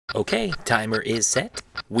Okay, timer is set.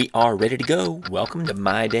 We are ready to go. Welcome to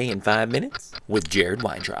My Day in 5 Minutes with Jared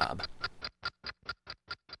Weintraub.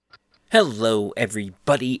 Hello,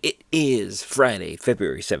 everybody. It is Friday,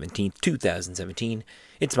 February 17th, 2017.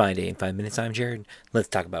 It's My Day in 5 Minutes. I'm Jared. Let's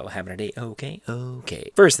talk about what happened today.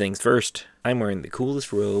 Okay. First things first, I'm wearing the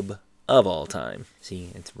coolest robe of all time. See,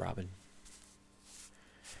 it's Robin.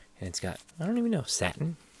 And it's got, I don't even know,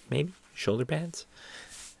 satin, maybe? Shoulder pads?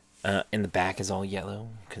 And the back is all yellow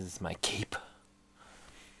because it's my cape.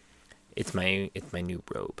 It's my new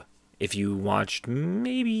robe. If you watched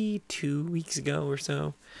maybe 2 weeks ago or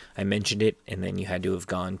so, I mentioned it, and then you had to have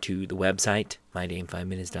gone to the website,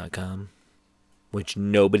 myday5minutes.com, which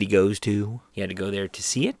nobody goes to. You had to go there to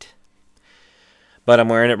see it. But I'm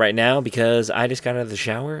wearing it right now because I just got out of the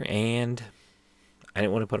shower, and I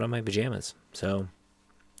didn't want to put on my pajamas. So,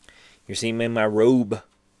 you're seeing me in my robe.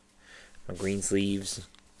 My green sleeves.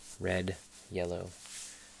 Red, yellow,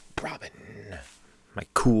 Robin. My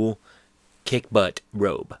cool kick butt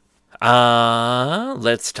robe.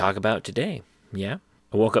 Let's talk about today. Yeah.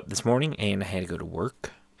 I woke up this morning and I had to go to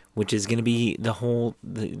work, which is going to be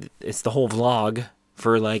it's the whole vlog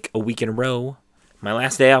for like a week in a row. My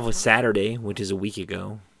last day off was Saturday, which is a week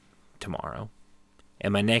ago, tomorrow.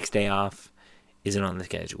 And my next day off isn't on the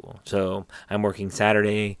schedule. So I'm working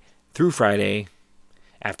Saturday through Friday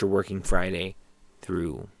after working Friday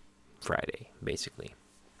through Friday, basically.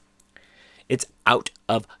 It's out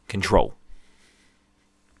of control.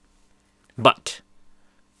 But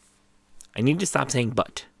I need to stop saying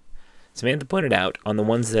but. Samantha pointed out on the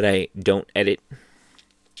ones that I don't edit,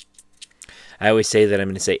 I always say that I'm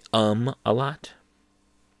going to say a lot.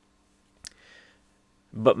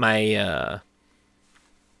 But my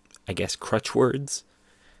I guess crutch words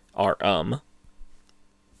are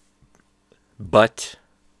but,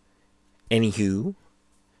 anywho,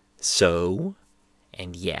 so,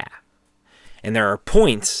 and yeah. And there are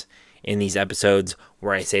points in these episodes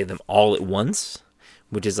where I say them all at once,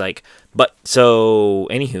 which is like, but, so,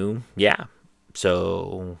 anywho, yeah.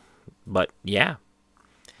 So, but, yeah.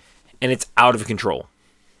 And it's out of control.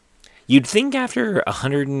 You'd think after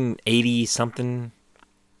 180 something,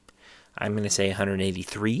 I'm going to say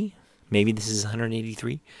 183, maybe this is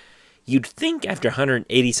 183. You'd think after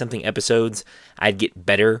 180 something episodes, I'd get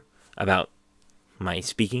better about my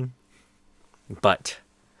speaking, but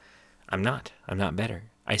I'm not better.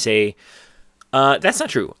 I say, that's not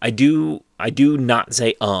true. I do not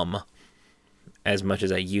say, as much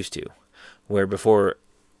as I used to, where before,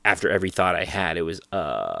 after every thought I had, it was,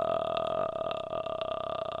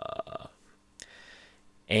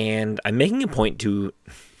 and I'm making a point to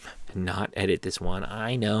not edit this one.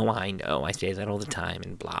 I know, I say that all the time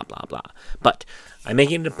and blah, blah, blah, but I'm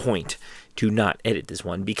making it a point to not edit this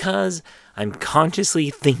one because I'm consciously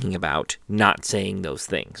thinking about not saying those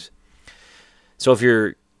things. So if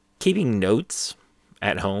you're keeping notes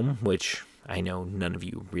at home, which I know none of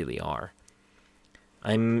you really are,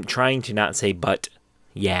 I'm trying to not say but,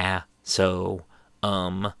 yeah, so,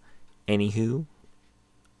 anywho.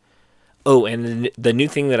 Oh, and the new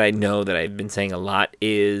thing that I know that I've been saying a lot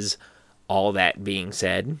is all that being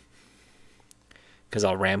said. Because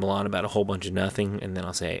I'll ramble on about a whole bunch of nothing, and then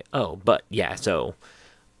I'll say, oh, but, yeah, so,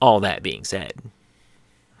 all that being said.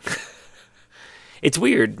 It's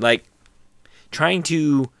weird, like, trying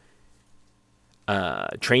to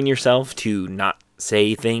train yourself to not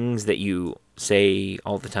say things that you say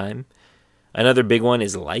all the time. Another big one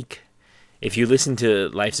is like. If you listen to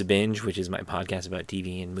Life's a Binge, which is my podcast about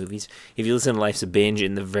TV and movies, if you listen to Life's a Binge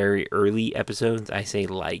in the very early episodes, I say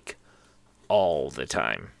like all the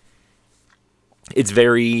time. It's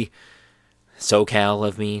very SoCal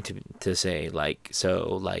of me to say like,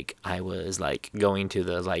 so like I was like going to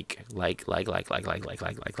the like.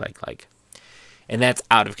 And that's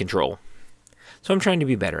out of control. So I'm trying to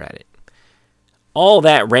be better at it. All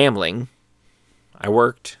that rambling, I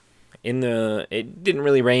worked it didn't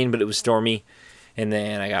really rain, but it was stormy. And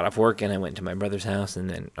then I got off work and I went to my brother's house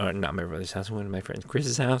not my brother's house, I went to my friend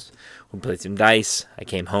Chris's house. We played some dice. I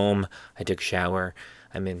came home. I took a shower.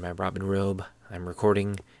 I'm in my Robin robe. I'm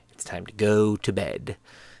recording. It's time to go to bed.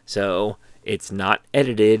 So it's not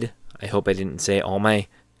edited. I hope I didn't say all my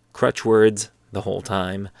crutch words the whole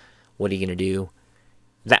time. What are you going to do?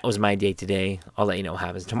 That was my day today. I'll let you know what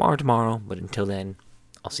happens tomorrow. But until then,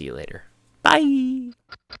 I'll see you later. Bye!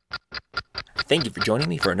 Thank you for joining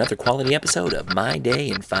me for another quality episode of My Day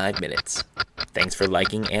in 5 Minutes. Thanks for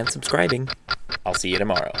liking and subscribing. I'll see you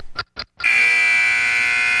tomorrow.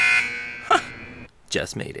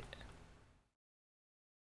 Just made it.